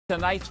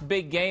Tonight's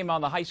big game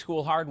on the high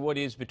school hardwood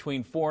is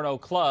between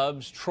 4-0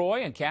 clubs,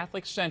 Troy and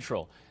Catholic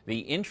Central. The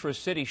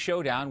intra-city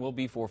showdown will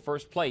be for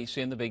first place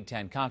in the Big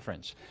Ten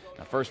Conference.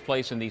 Now, first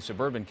place in the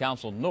Suburban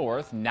Council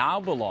North now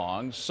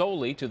belongs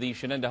solely to the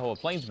Shenendehowa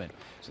Plainsmen.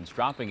 Since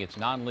dropping its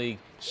non-league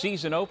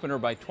season opener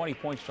by 20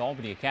 points to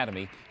Albany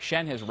Academy,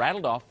 Shen has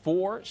rattled off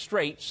 4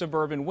 straight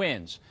Suburban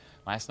wins.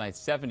 Last night's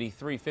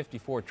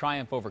 73-54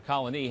 triumph over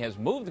Colony has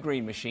moved the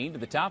Green Machine to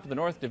the top of the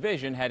North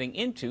Division heading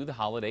into the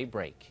holiday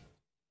break.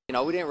 You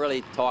know, we didn't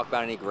really talk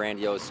about any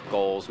grandiose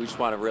goals. We just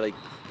want to really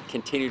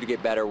continue to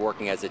get better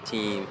working as a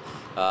team.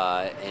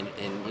 And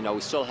you know,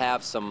 we still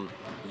have some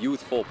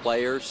youthful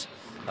players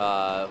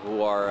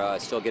who are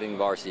still getting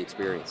varsity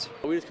experience.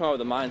 We just come up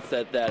with the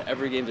mindset that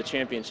every game's a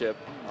championship.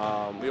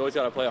 We always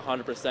got to play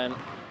 100%.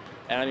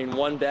 And I mean,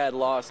 one bad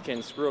loss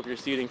can screw up your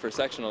seeding for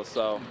sectionals,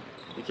 so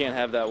you can't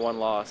have that one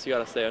loss. You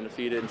got to stay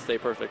undefeated and stay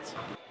perfect.